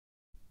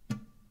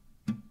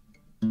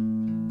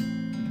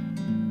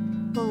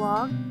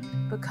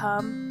belong,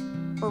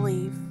 become,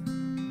 believe.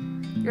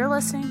 You're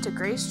listening to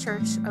Grace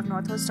Church of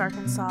Northwest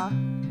Arkansas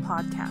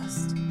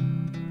podcast.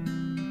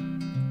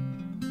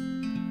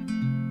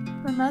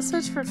 The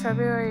message for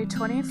February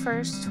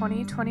 21st,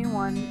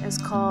 2021 is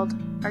called,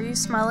 Are You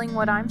Smelling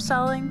What I'm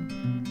Selling?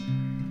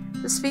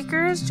 The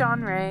speaker is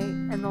John Ray,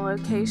 and the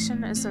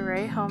location is the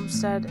Ray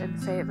Homestead in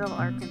Fayetteville,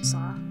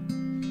 Arkansas.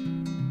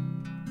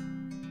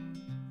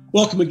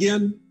 Welcome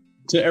again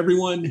to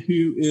everyone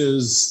who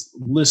is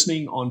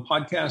listening on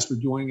podcast or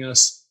joining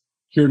us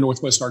here in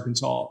Northwest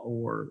Arkansas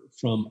or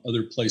from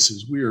other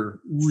places.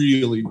 We're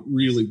really,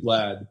 really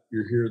glad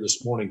you're here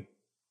this morning.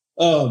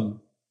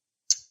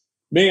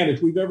 Man,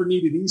 if we've ever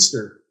needed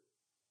Easter,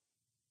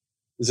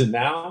 is it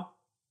now?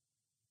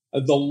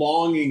 The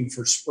longing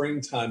for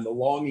springtime, the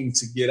longing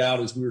to get out,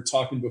 as we were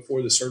talking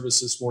before the service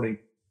this morning,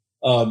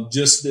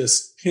 just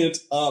this pent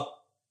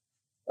up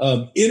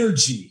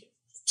energy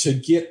to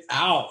get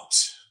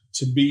out,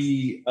 to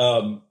be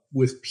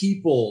with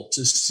people,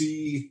 to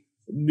see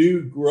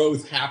new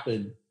growth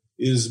happen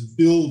is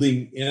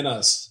building in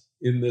us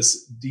in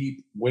this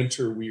deep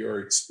winter we are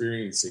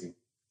experiencing.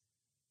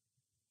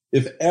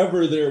 If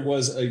ever there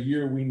was a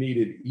year we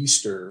needed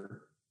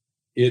Easter,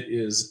 it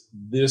is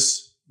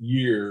this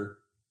year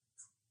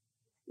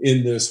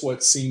in this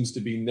what seems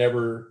to be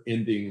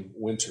never-ending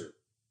winter.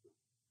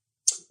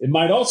 It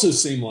might also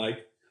seem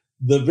like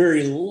the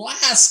very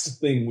last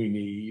thing we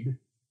need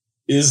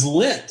is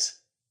Lent.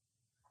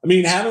 I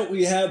mean, haven't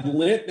we had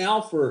Lent now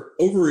for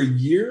over a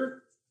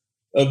year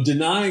of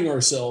denying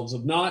ourselves,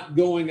 of not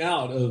going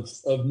out,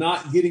 of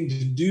not getting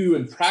to do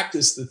and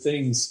practice the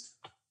things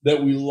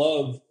that we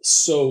love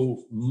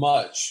so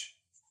much?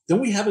 Don't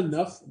we have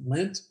enough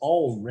Lent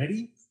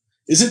already?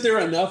 Isn't there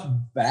enough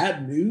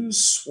bad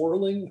news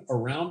swirling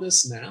around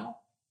us now?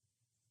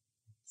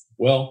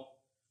 Well,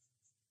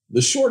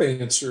 the short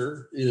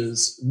answer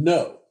is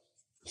no.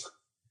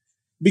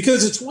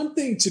 Because it's one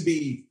thing to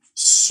be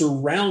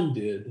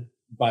surrounded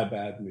by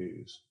bad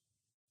news.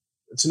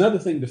 It's another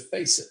thing to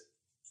face it,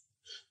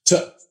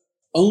 to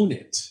own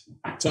it,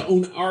 to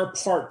own our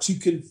part, to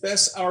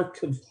confess our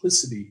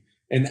complicity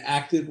and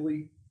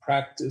actively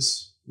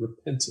practice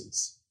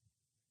repentance.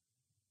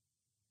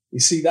 You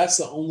see, that's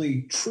the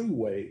only true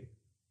way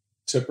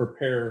to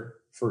prepare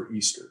for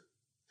Easter.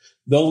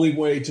 The only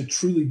way to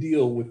truly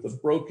deal with the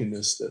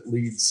brokenness that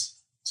leads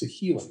to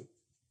healing.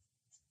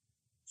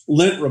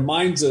 Lent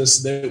reminds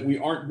us that we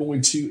aren't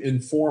going to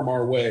inform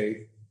our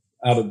way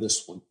out of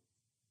this one.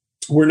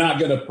 We're not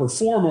going to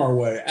perform our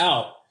way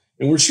out,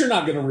 and we're sure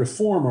not going to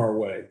reform our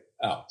way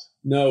out.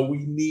 No, we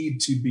need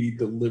to be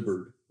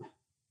delivered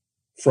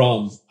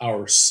from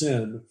our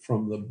sin,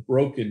 from the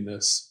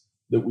brokenness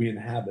that we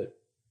inhabit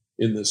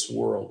in this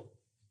world.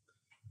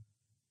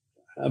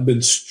 I've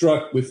been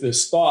struck with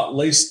this thought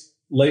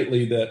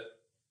lately that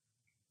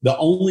the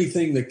only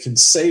thing that can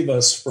save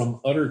us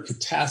from utter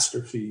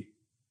catastrophe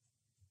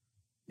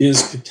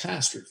is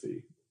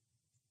catastrophe,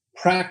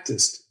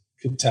 practiced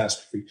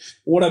catastrophe.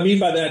 What I mean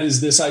by that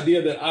is this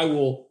idea that I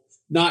will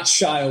not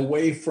shy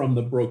away from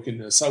the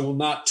brokenness. I will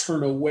not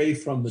turn away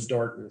from the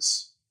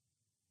darkness.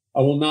 I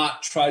will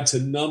not try to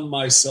numb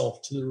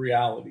myself to the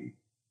reality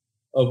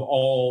of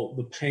all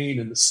the pain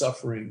and the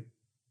suffering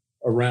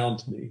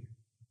around me,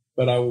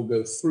 but I will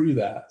go through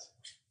that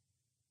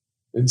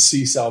and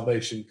see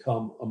salvation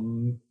come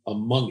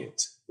among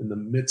it, in the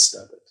midst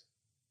of it.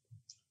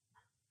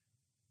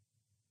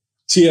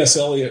 T.S.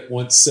 Eliot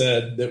once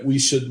said that we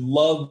should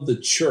love the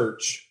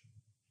church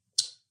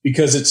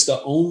because it's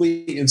the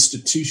only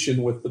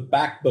institution with the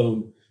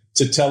backbone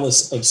to tell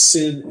us of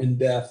sin and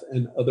death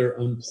and other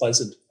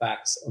unpleasant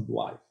facts of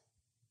life.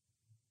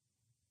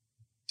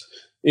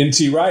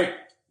 N.T. Wright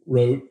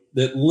wrote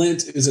that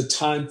Lent is a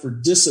time for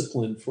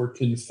discipline, for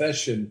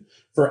confession,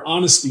 for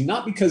honesty,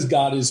 not because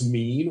God is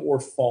mean or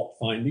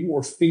fault-finding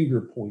or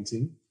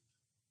finger-pointing,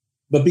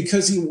 but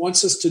because he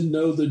wants us to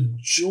know the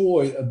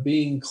joy of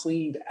being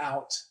cleaned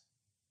out,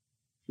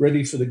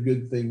 ready for the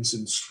good things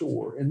in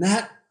store. And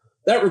that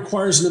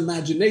requires an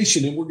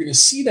imagination. And we're going to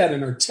see that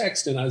in our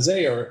text in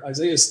Isaiah, our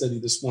Isaiah study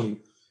this morning,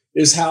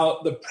 is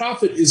how the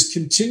prophet is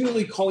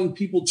continually calling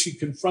people to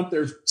confront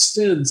their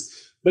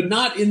sins, but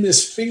not in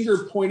this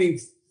finger-pointing,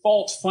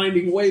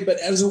 fault-finding way, but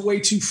as a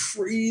way to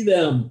free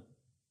them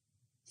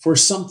for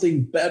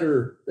something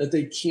better that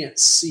they can't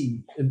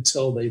see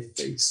until they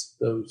face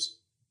those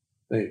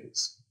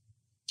things.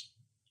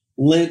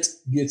 Lent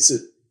gets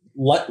it.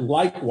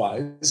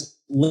 Likewise,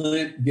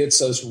 Lent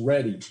gets us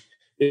ready.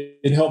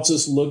 It helps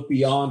us look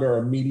beyond our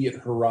immediate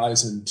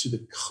horizon to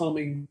the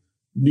coming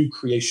new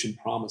creation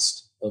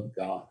promised of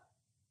God.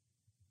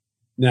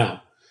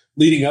 Now,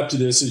 leading up to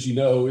this, as you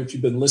know, if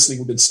you've been listening,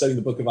 we've been studying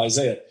the book of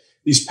Isaiah.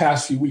 These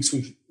past few weeks,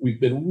 we've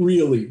been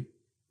really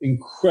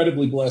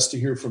incredibly blessed to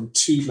hear from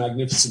two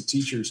magnificent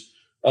teachers,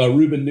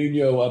 Ruben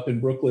Nuno up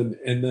in Brooklyn,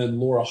 and then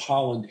Laura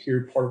Holland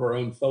here, part of our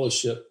own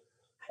fellowship.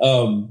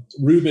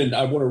 Ruben,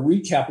 I want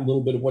to recap a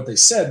little bit of what they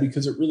said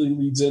because it really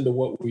leads into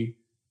what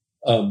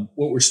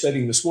we're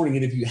studying this morning.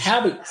 And if you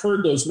haven't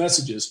heard those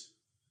messages,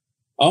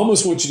 I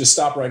almost want you to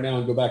stop right now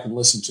and go back and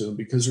listen to them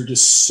because they're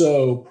just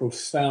so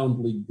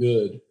profoundly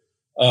good.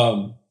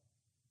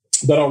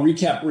 But I'll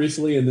recap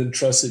briefly and then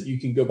trust that you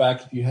can go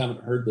back if you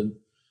haven't heard them.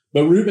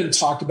 But Reuben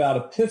talked about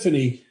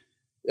Epiphany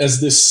as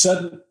this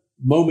sudden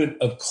moment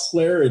of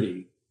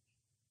clarity,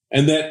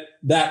 and that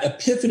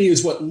Epiphany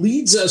is what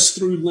leads us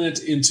through Lent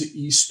into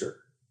Easter.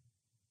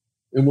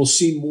 And we'll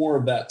see more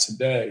of that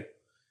today.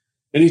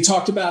 And he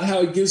talked about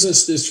how it gives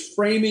us this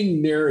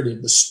framing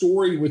narrative, the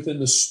story within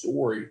the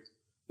story,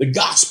 the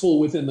gospel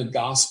within the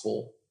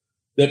gospel,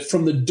 that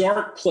from the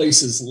dark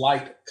places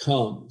light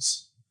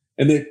comes.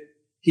 And that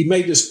he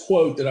made this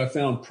quote that I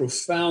found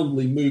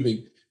profoundly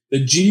moving,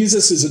 that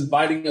Jesus is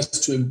inviting us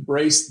to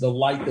embrace the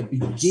light that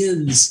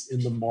begins in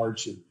the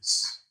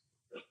margins.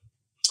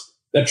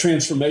 That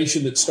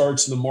transformation that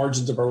starts in the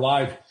margins of our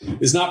life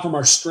is not from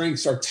our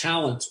strengths, our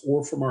talents,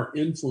 or from our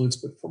influence,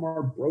 but from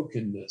our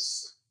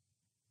brokenness.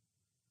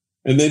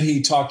 And then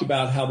he talked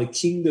about how the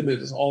kingdom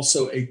is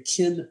also a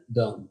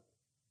kingdom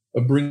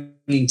of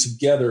bringing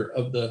together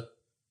of the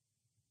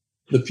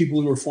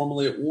people who were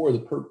formerly at war,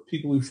 the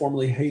people who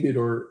formerly hated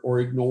or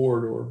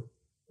ignored or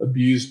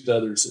abused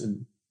others,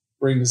 and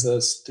brings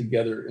us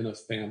together in a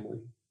family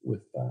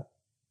with that.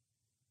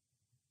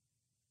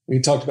 And he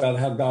talked about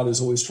how God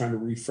is always trying to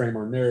reframe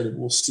our narrative.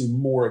 We'll see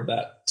more of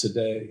that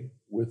today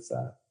with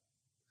that.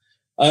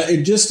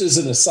 And just as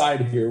an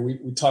aside here, we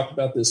talked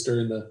about this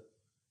during the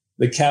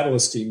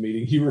Catalyst team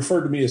meeting. He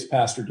referred to me as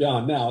Pastor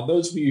John. Now,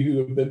 those of you who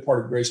have been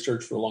part of Grace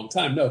Church for a long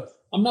time know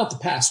I'm not the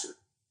pastor.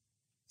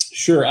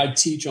 Sure, I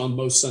teach on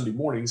most Sunday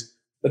mornings,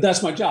 but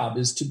that's my job,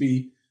 is to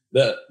be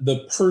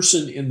the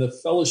person in the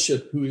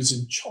fellowship who is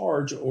in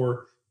charge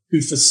or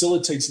who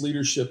facilitates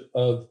leadership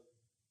of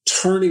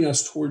turning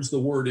us towards the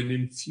word and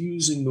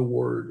infusing the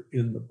word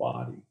in the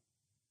body.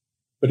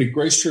 But at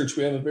Grace Church,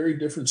 we have a very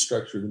different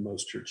structure than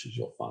most churches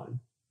you'll find.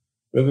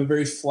 We have a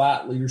very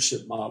flat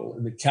leadership model,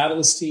 and the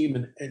Catalyst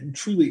team and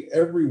truly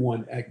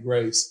everyone at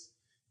Grace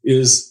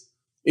is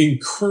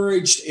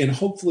encouraged and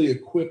hopefully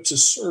equipped to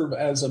serve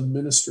as a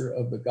minister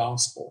of the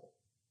gospel.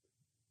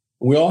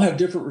 We all have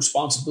different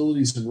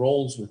responsibilities and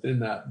roles within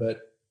that, but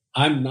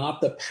I'm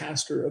not the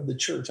pastor of the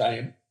church.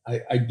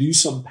 I do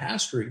some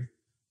pastoring,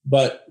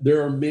 but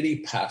there are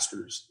many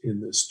pastors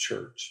in this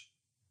church.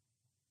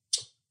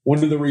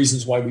 One of the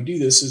reasons why we do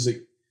this is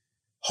it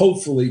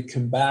hopefully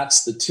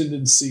combats the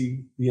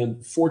tendency, the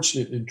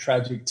unfortunate and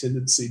tragic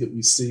tendency that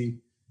we see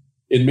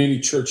in many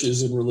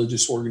churches and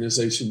religious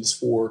organizations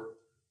for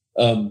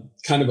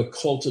kind of a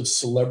cult of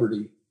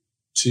celebrity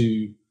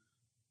to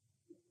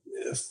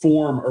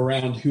form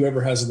around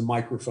whoever has the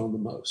microphone the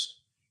most,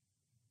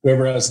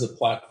 whoever has the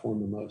platform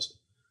the most.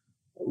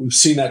 We've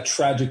seen that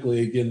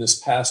tragically again this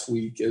past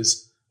week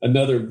as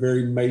another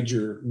very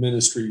major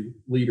ministry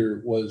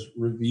leader was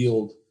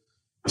revealed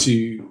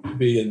to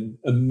be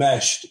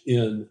enmeshed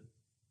in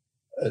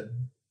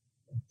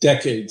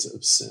decades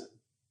of sin.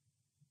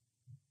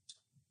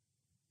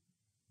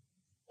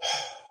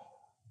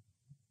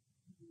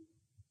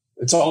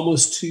 It's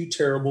almost too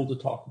terrible to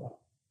talk about.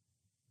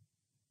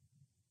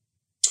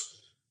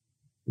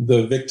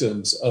 The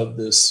victims of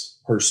this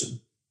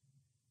person.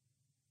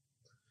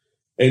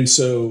 And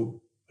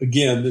so,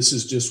 again, this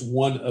is just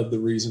one of the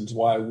reasons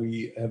why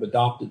we have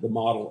adopted the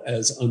model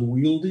as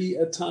unwieldy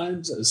at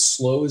times, as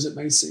slow as it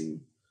may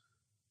seem,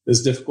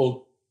 as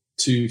difficult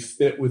to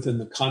fit within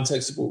the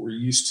context of what we're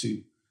used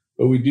to.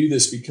 But we do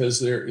this because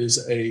there is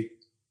the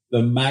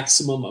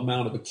maximum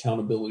amount of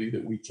accountability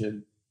that we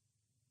can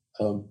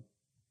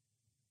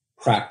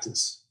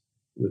practice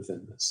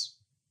within this.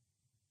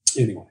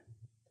 Anyway,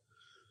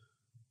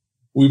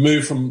 we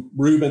moved from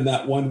Reuben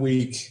that 1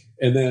 week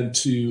and then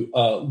to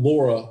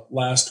Laura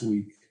last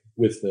week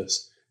with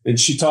this. And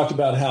she talked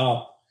about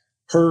how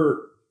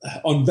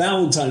on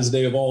Valentine's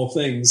Day of all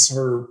things,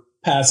 her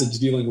passage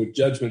dealing with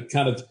judgment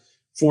kind of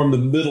formed the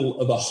middle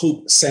of a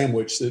hope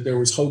sandwich, that there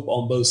was hope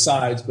on both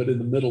sides, but in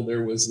the middle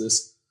there was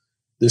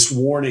this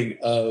warning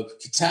of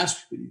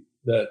catastrophe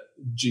that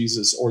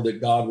Jesus, or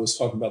that God was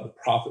talking about, the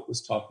prophet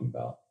was talking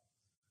about.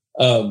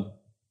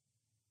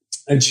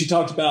 And she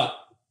talked about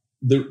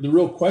the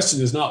real question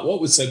is not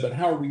what was said, but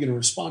how are we going to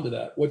respond to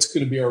that? What's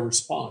going to be our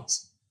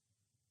response?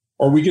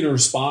 Are we going to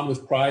respond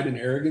with pride and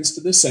arrogance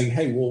to this, saying,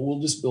 hey, well, we'll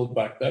just build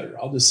back better.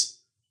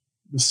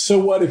 So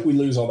what if we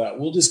lose all that?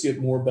 We'll just get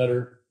more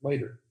better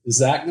later. Is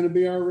that going to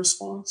be our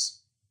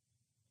response?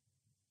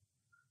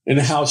 And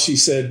how she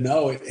said,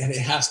 no, it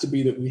has to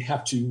be that we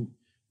have to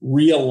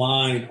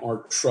realign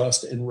our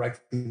trust and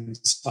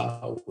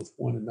reconcile with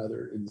one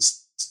another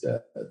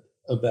instead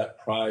of that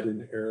pride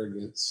and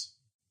arrogance.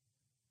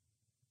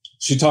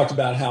 She talked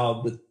about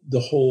how the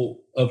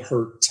whole of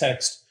her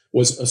text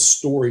was a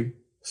story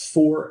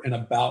for and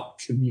about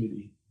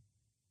community,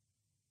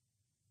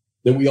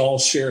 that we all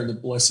share in the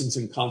blessings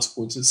and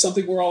consequences,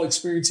 something we're all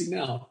experiencing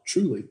now,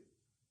 truly.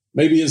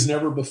 Maybe as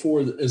never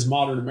before, as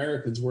modern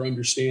Americans, we're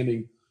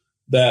understanding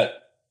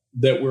that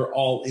we're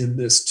all in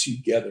this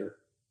together,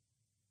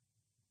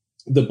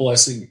 the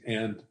blessing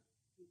and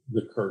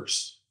the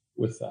curse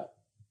with that.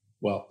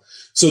 Well,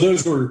 so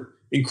those were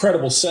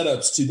incredible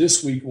setups to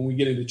this week when we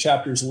get into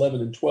chapters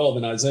 11 and 12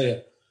 in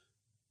Isaiah.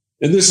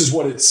 And this is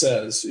what it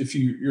says. If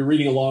you're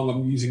reading along,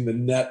 I'm using the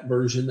NET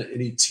version, the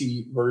NET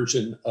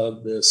version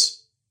of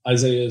this,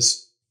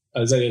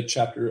 Isaiah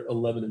chapter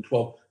 11 and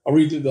 12. I'll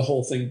read through the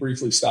whole thing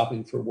briefly,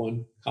 stopping for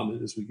one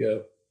comment as we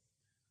go.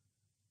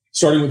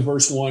 Starting with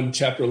verse 1,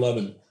 chapter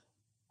 11.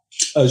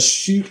 A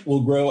shoot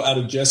will grow out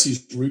of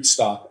Jesse's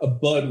rootstock. A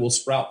bud will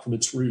sprout from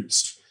its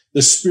roots.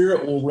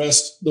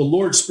 The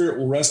Lord's Spirit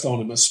will rest on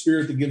him, a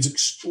spirit that gives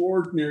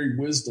extraordinary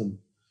wisdom,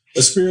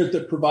 a spirit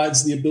that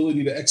provides the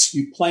ability to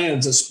execute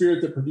plans, a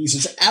spirit that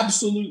produces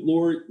absolute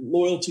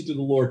loyalty to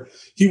the Lord.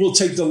 He will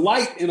take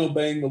delight in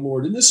obeying the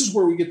Lord. And this is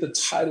where we get the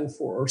title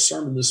for our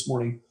sermon this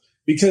morning,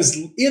 because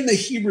in the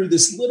Hebrew,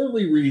 this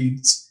literally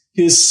reads,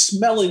 his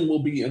smelling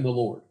will be in the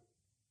Lord,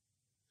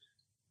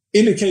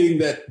 indicating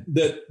that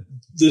the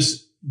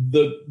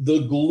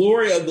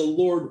glory of the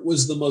Lord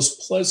was the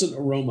most pleasant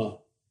aroma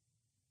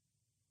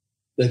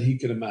that he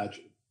could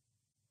imagine.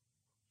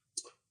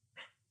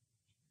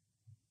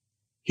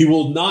 He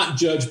will not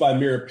judge by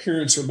mere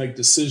appearance or make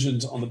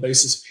decisions on the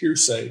basis of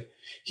hearsay.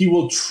 He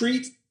will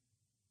treat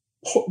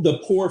the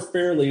poor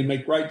fairly and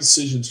make right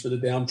decisions for the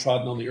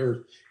downtrodden on the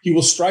earth. He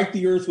will strike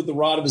the earth with the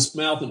rod of his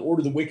mouth and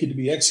order the wicked to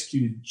be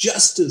executed.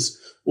 Justice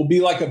will be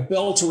like a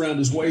belt around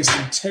his waist,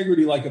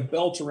 integrity like a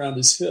belt around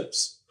his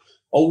hips.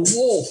 A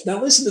wolf.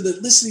 Now listen to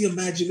the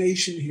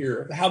imagination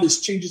here of how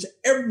this changes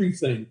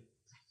everything.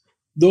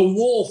 A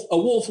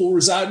wolf will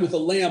reside with a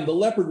lamb. The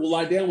leopard will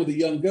lie down with a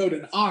young goat.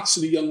 An ox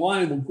and a young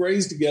lion will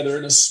graze together,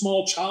 and a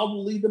small child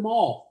will lead them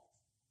all.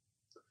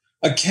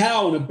 A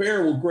cow and a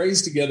bear will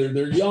graze together.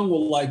 Their young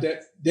will lie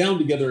down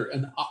together,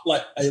 and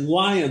like a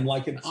lion,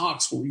 like an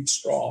ox, will eat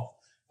straw.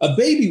 A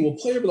baby will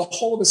play over the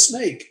hole of a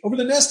snake, over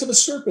the nest of a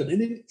serpent,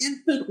 and an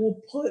infant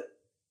will put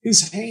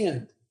his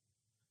hand.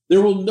 They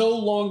will no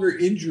longer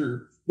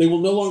injure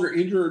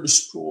or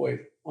destroy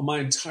on my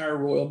entire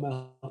royal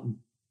mountain.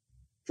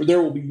 For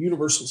there will be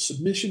universal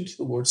submission to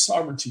the Lord's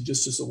sovereignty,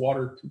 just as the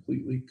water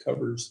completely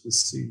covers the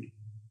sea.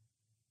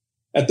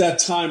 At that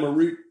time, a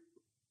root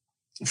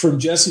from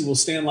Jesse will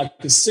stand like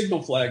a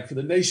signal flag for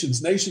the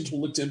nations. Nations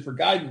will look to him for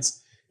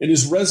guidance, and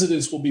his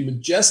residence will be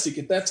majestic.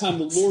 At that time,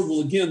 the Lord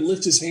will again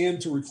lift his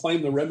hand to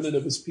reclaim the remnant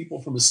of his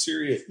people from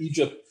Assyria,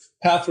 Egypt,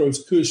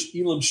 Pathros, Cush,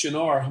 Elam,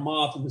 Shinar,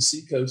 Hamath, and the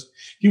seacoast.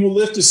 He will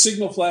lift a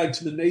signal flag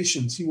to the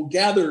nations. He will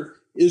gather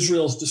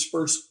Israel's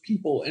dispersed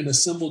people and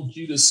assemble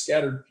Judah's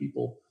scattered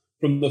people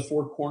from the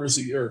four corners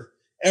of the earth.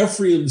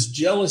 Ephraim's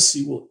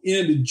jealousy will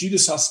end and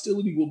Judah's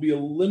hostility will be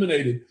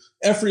eliminated.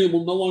 Ephraim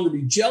will no longer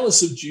be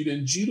jealous of Judah,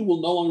 and Judah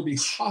will no longer be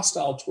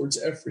hostile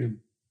towards Ephraim.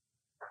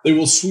 They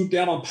will swoop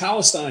down on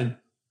Palestine,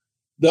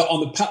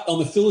 on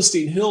the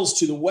Philistine hills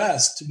to the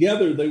west.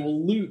 Together they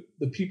will loot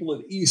the people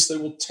at east. They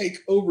will take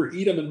over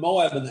Edom and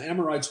Moab, and the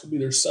Amorites will be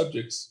their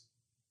subjects.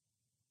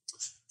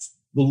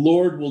 The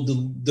Lord will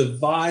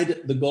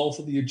divide the gulf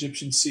of the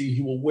Egyptian sea.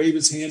 He will wave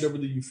his hand over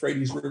the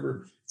Euphrates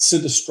River,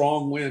 send a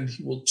strong wind.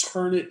 He will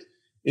turn it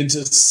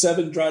into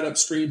 7 dried up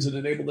streams and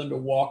enable them to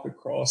walk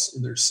across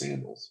in their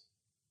sandals.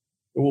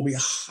 There will be a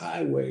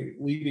highway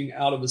leading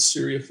out of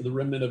Assyria for the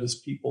remnant of his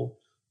people,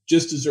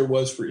 just as there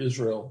was for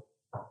Israel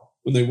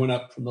when they went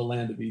up from the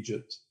land of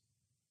Egypt.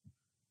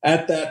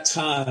 At that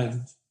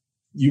time,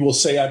 you will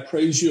say, I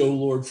praise you, O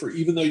Lord, for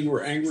even though you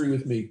were angry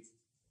with me,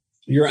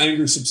 your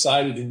anger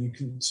subsided and you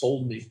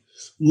consoled me.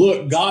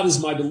 Look, God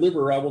is my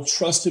deliverer. I will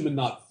trust him and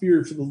not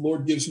fear, for the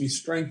Lord gives me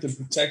strength and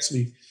protects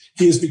me.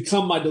 He has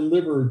become my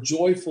deliverer.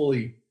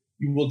 Joyfully,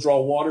 you will draw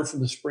water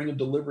from the spring of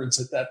deliverance.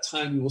 At that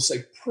time, you will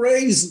say,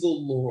 praise the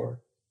Lord.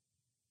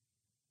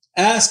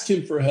 Ask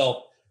him for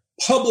help.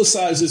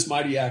 Publicize his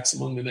mighty acts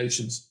among the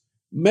nations.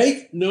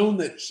 Make known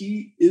that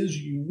he is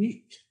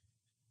unique.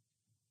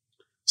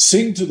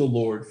 Sing to the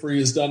Lord, for he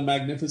has done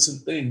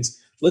magnificent things.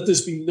 Let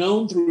this be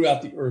known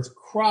throughout the earth.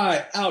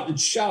 Cry out and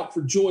shout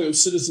for joy, O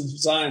citizens of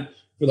Zion,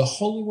 for the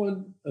Holy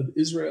One of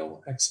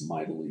Israel acts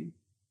mightily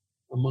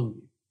among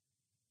you.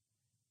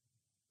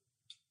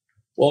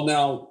 Well,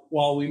 now,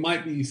 while we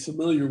might be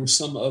familiar with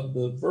some of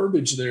the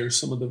verbiage there,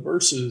 some of the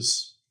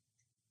verses,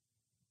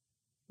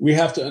 we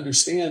have to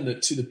understand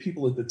that to the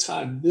people at the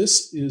time,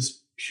 this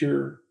is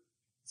pure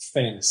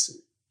fantasy.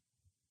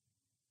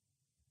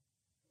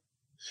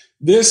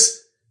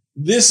 This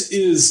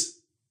is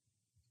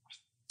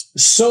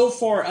so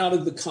far out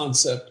of the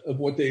concept of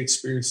what they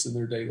experienced in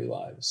their daily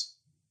lives,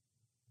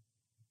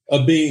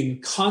 of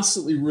being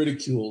constantly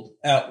ridiculed,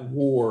 at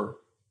war,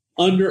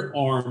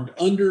 underarmed,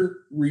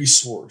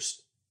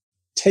 under-resourced,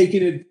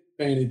 taken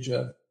advantage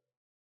of,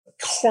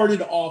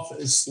 carted off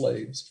as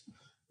slaves.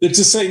 That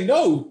to say,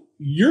 no,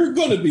 you're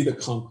going to be the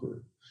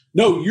conqueror.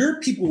 No, your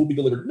people will be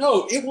delivered.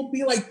 No, it will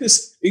be like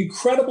this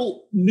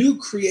incredible new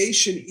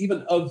creation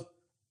even of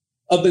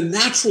the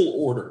natural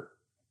order,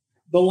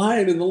 the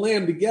lion and the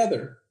lamb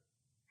together,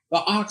 the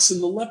ox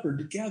and the leopard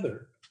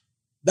together.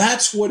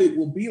 That's what it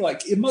will be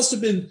like. It must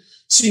have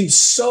seemed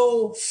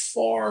so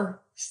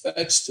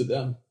far-fetched to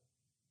them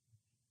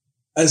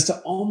as to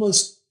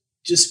almost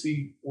just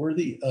be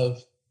worthy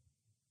of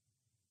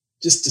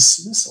just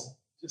dismissal.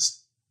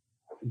 Just,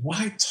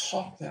 why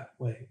talk that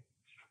way?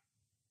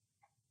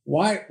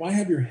 Why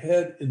have your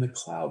head in the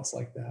clouds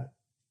like that?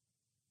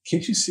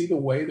 Can't you see the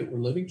way that we're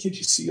living? Can't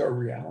you see our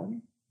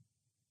reality?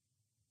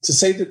 To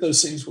say that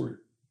those things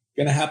were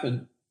going to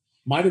happen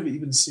might have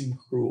even seemed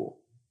cruel,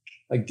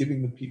 like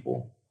giving the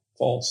people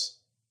false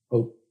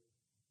hope.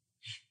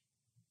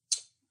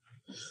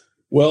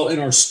 Well, in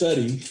our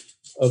study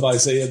of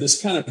Isaiah,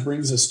 this kind of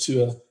brings us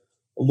to a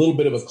little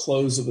bit of a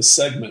close of a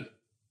segment.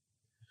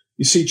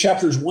 You see,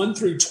 chapters 1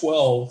 through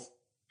 12,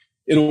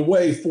 in a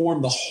way,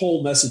 form the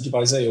whole message of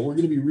Isaiah. We're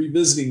going to be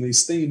revisiting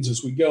these themes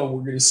as we go, and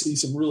we're going to see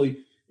some really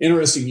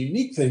interesting,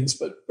 unique things,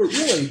 but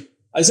really,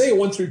 Isaiah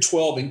 1 through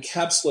 12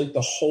 encapsulate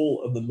the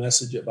whole of the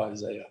message of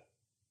Isaiah.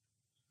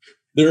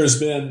 There has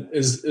been,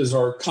 as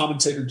our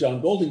commentator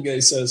John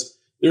Goldingay says,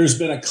 there has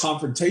been a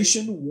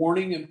confrontation,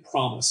 warning, and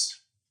promise.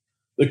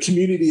 The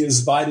community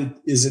is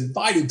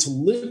invited to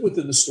live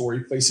within the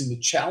story, facing the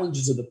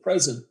challenges of the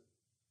present,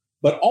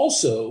 but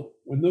also,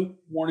 when the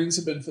warnings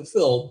have been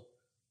fulfilled,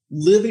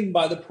 living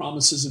by the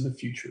promises in the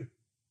future.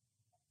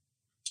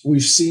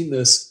 We've seen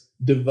this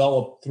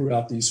develop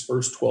throughout these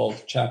first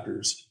 12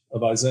 chapters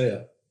of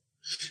Isaiah.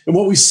 And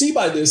what we see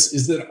by this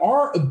is that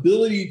our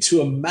ability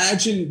to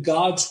imagine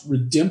God's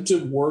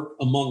redemptive work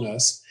among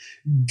us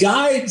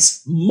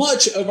guides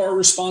much of our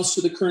response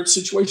to the current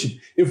situation.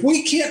 If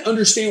we can't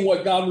understand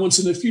what God wants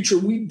in the future,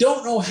 we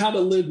don't know how to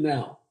live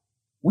now.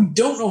 We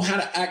don't know how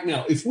to act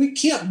now. If we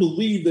can't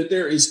believe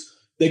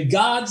that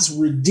God's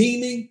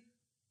redeeming,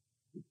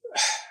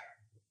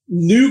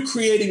 new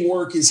creating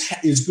work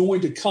is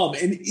going to come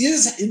and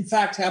is in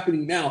fact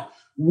happening now,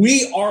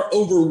 we are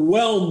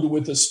overwhelmed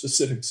with the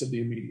specifics of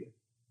the immediate.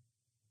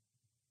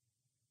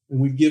 And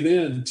we give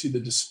in to the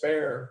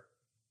despair,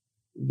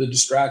 the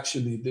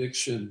distraction, the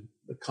addiction,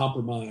 the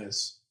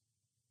compromise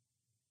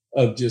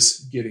of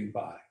just getting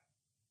by.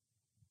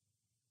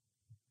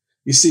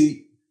 You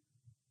see,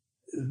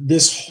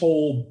 this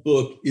whole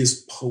book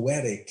is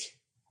poetic,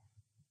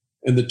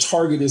 and the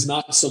target is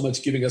not so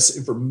much giving us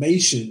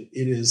information,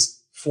 it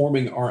is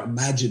forming our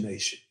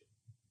imagination.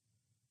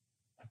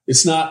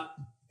 It's not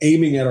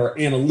aiming at our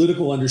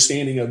analytical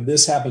understanding of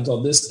this happens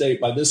on this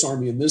date by this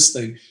army and this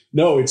thing.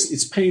 No,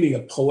 it's painting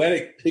a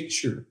poetic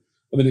picture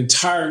of an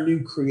entire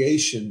new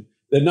creation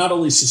that not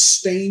only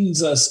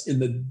sustains us in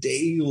the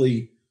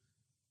daily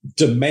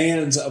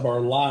demands of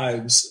our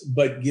lives,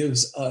 but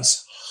gives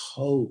us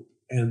hope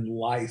and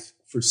life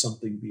for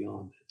something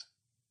beyond it.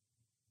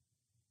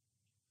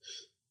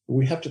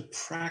 We have to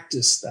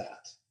practice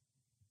that.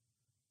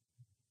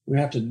 We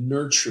have to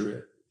nurture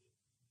it.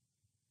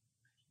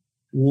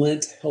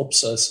 Lent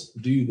helps us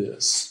do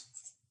this.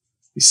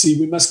 You see,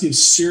 we must give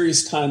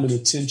serious time and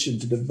attention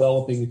to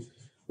developing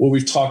what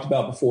we've talked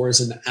about before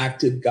as an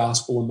active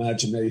gospel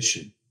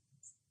imagination.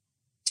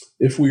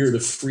 If we are to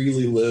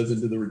freely live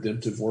into the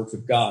redemptive work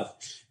of God,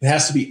 it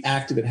has to be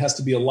active, it has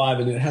to be alive,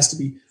 and it has to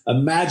be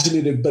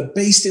imaginative, but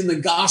based in the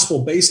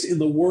gospel, based in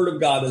the word of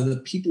God and the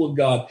people of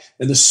God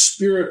and the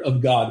Spirit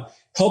of God,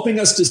 helping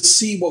us to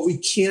see what we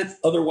can't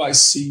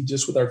otherwise see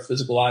just with our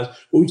physical eyes,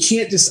 what we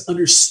can't just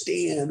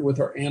understand with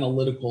our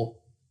analytical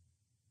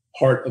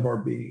part of our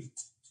being.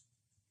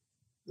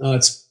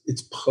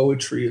 It's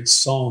poetry, it's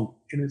song,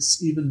 and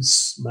it's even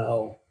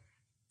smell.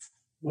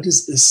 What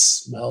does this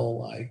smell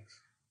like?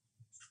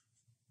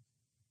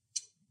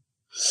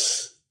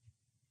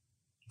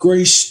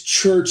 Grace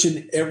Church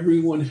and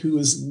everyone who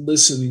is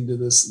listening to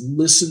this,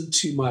 listen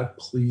to my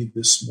plea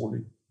this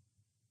morning.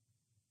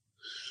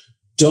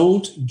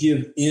 Don't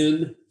give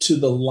in to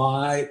the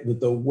lie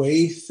that the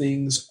way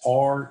things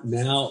are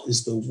now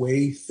is the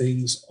way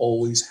things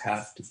always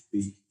have to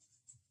be.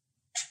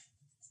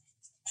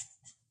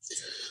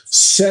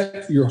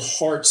 Set your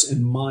hearts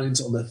and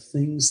minds on the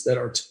things that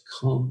are to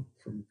come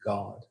from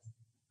God.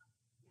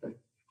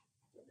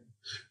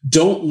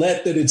 Don't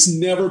let that it's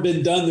never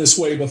been done this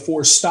way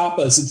before stop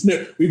us.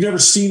 We've never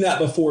seen that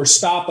before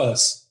stop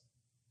us.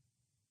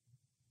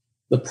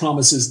 The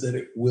promise is that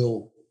it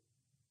will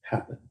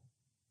happen.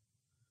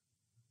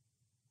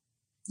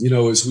 You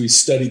know, as we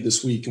studied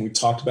this week and we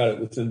talked about it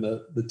within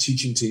the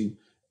teaching team,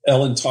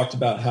 Ellen talked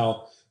about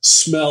how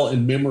smell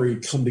and memory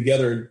come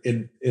together,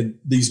 and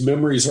these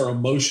memories are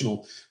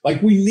emotional.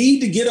 Like, we need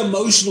to get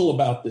emotional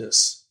about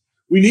this.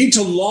 We need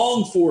to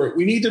long for it.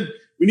 We need to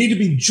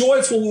be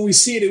joyful when we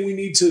see it, and we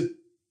need to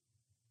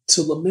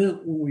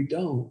lament when we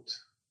don't.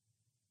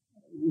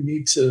 We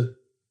need to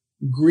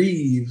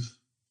grieve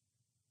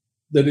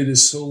that it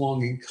is so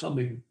long in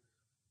coming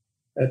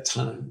at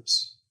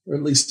times, or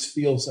at least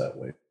feels that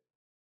way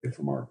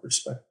from our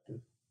perspective.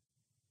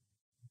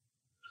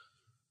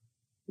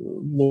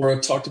 Laura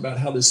talked about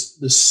how this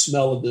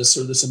smell of this,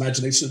 or this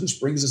imagination of this,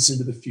 brings us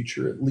into the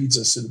future. It leads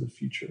us into the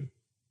future.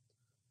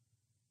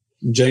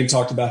 And Jane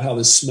talked about how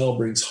this smell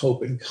brings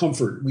hope and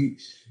comfort.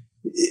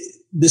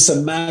 This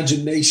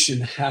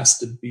imagination has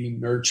to be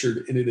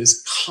nurtured, and it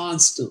is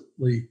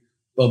constantly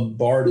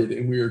bombarded,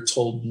 and we are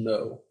told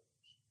no.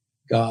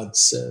 God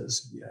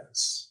says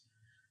yes.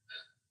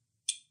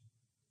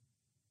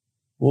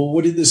 Well,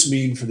 what did this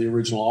mean for the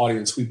original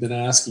audience? We've been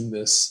asking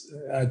this.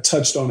 I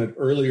touched on it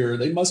earlier.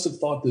 They must have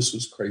thought this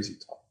was crazy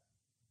talk.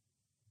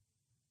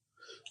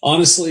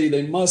 Honestly,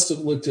 they must have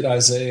looked at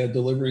Isaiah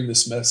delivering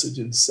this message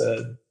and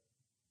said,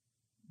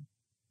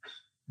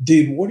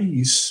 dude, what are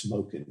you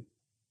smoking?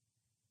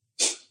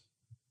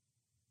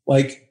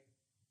 Like,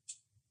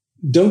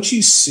 don't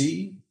you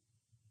see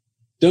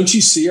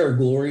our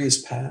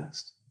glorious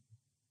past?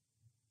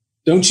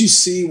 Don't you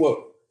see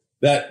what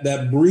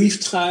that brief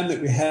time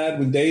that we had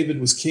when David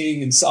was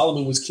king and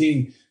Solomon was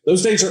king?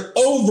 Those days are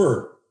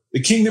over.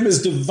 The kingdom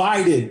is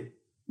divided.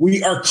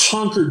 We are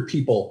conquered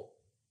people.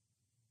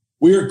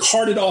 We are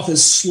carted off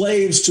as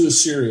slaves to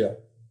Assyria.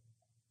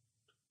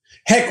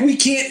 Heck, we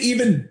can't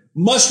even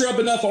muster up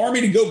enough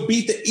army to go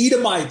beat the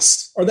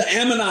Edomites or the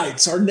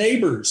Ammonites, our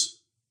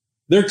neighbors.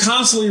 They're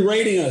constantly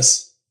raiding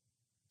us,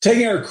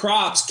 taking our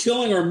crops,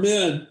 killing our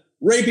men,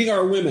 raping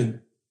our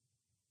women.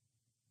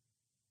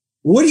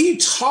 What are you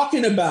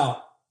talking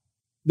about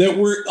that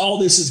all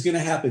this is going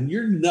to happen?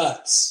 You're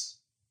nuts.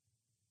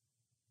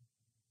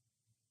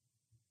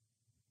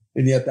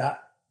 And yet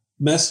that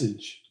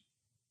message,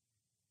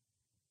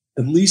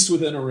 at least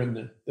within a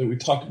remnant that we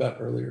talked about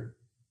earlier,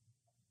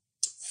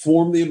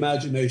 formed the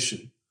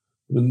imagination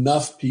of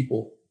enough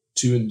people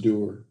to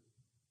endure,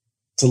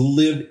 to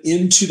live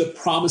into the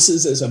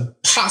promises as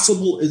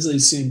impossible as they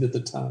seemed at the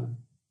time.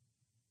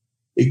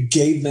 It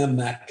gave them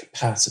that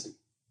capacity.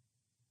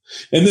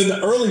 And then the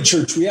early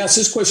church, we asked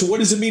this question, what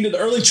does it mean to the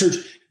early church?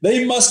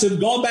 They must have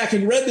gone back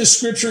and read this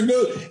scripture and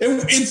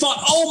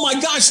thought, oh my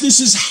gosh, this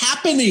is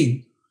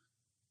happening.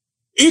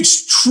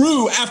 It's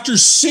true after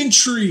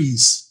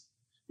centuries.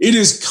 It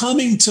is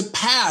coming to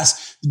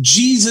pass.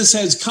 Jesus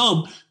has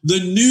come. The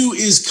new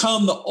is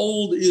come. The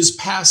old is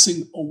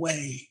passing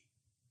away.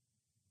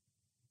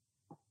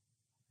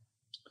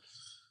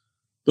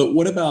 But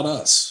what about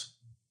us?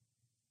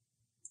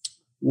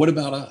 What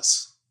about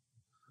us?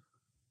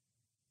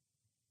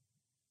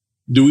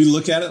 Do we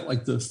look at it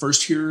like the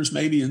first hearers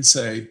maybe and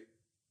say,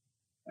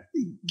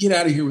 get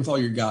out of here with all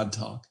your God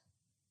talk?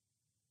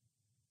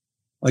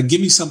 Like,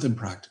 give me something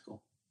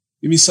practical.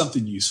 Give me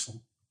something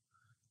useful.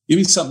 Give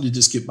me something to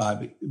just get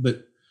by.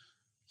 But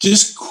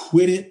just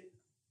quit it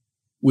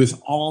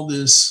with all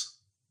this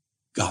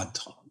God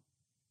talk.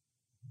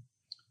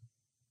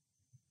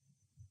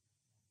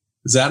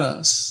 Is that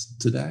us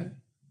today?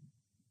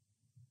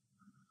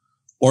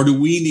 Or do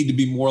we need to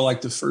be more like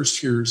the first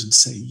hearers and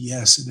say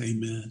yes and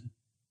amen?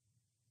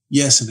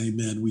 Yes and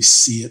amen. We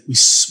see it. We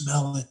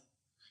smell it.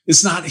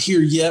 It's not here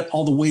yet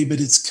all the way, but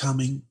it's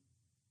coming.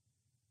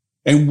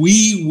 And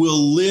we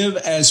will live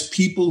as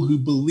people who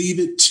believe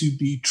it to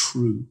be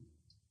true.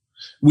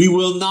 We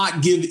will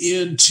not give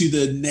in to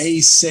the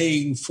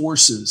naysaying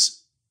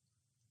forces,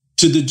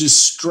 to the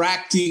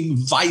distracting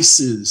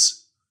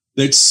vices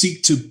that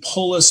seek to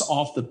pull us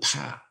off the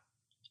path.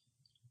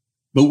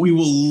 But we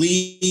will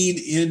lean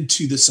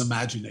into this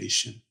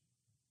imagination.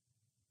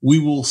 We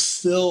will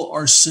fill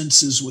our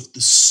senses with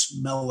the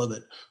smell of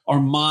it, our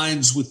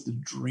minds with the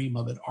dream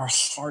of it, our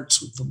hearts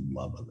with the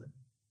love of it.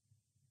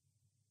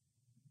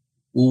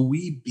 Will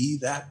we be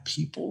that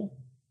people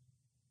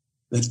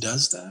that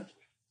does that?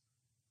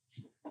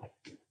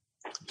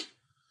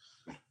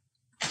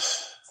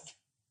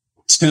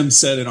 Tim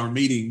said in our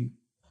meeting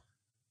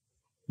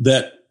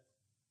that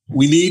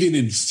we need an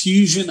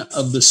infusion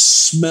of the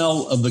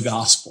smell of the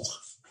gospel.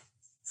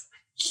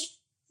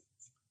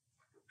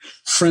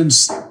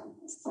 Friends,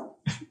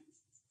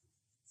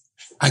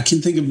 I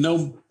can think of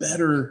no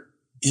better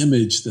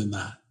image than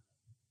that.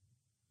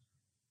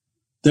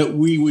 That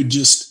we would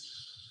just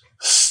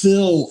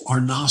fill our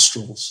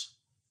nostrils,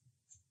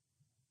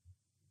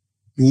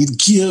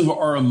 give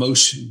our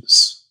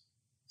emotions,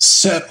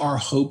 set our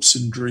hopes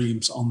and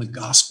dreams on the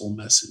gospel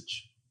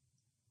message.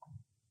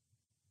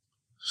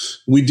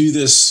 We do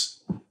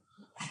this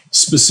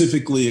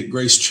specifically at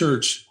Grace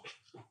Church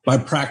by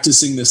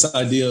practicing this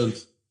idea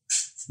of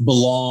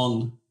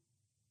belong,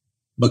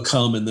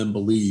 become, and then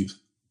believe.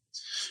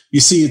 You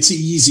see, it's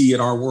easy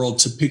in our world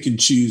to pick and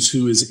choose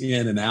who is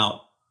in and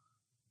out,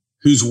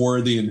 who's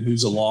worthy and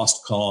who's a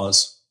lost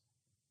cause,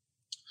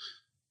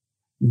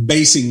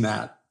 basing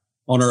that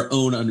on our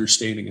own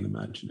understanding and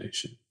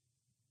imagination.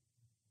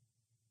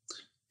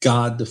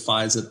 God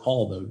defies it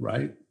all, though,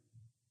 right?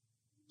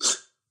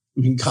 I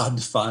mean, God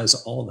defies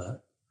all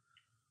that.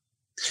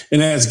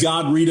 And as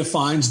God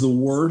redefines the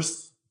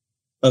worth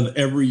of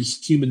every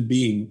human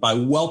being by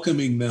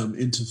welcoming them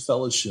into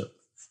fellowship,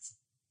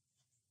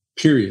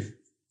 period.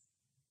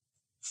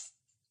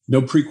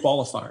 No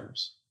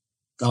pre-qualifiers.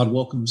 God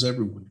welcomes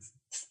everyone.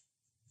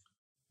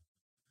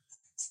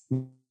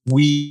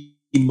 We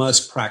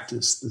must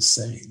practice the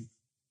same.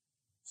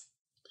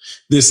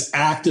 This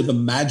act of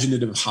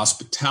imaginative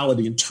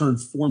hospitality in turn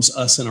forms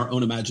us in our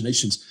own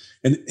imaginations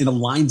and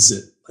aligns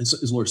it,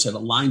 as Lord said,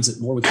 aligns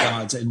it more with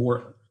God's and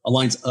more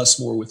aligns us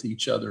more with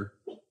each other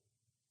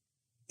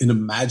in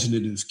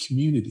imaginative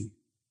community.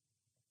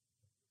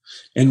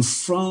 And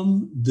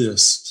from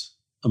this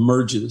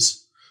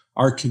emerges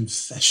our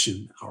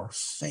confession, our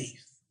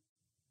faith.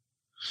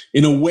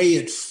 In a way,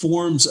 it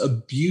forms a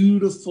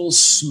beautiful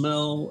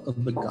smell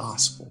of the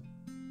gospel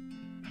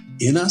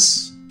in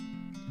us,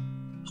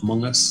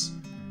 among us,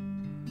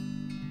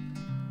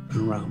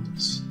 and around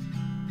us.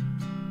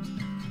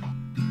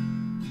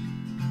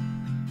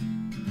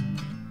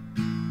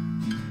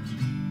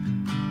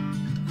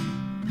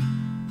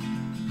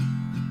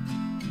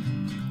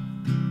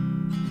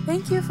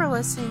 Thank you for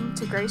listening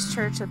to Grace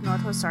Church of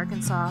Northwest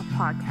Arkansas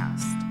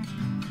podcast.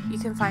 You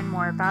can find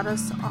more about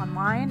us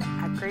online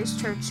at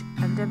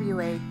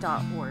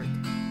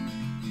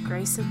gracechurchnwa.org.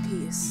 Grace and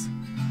peace.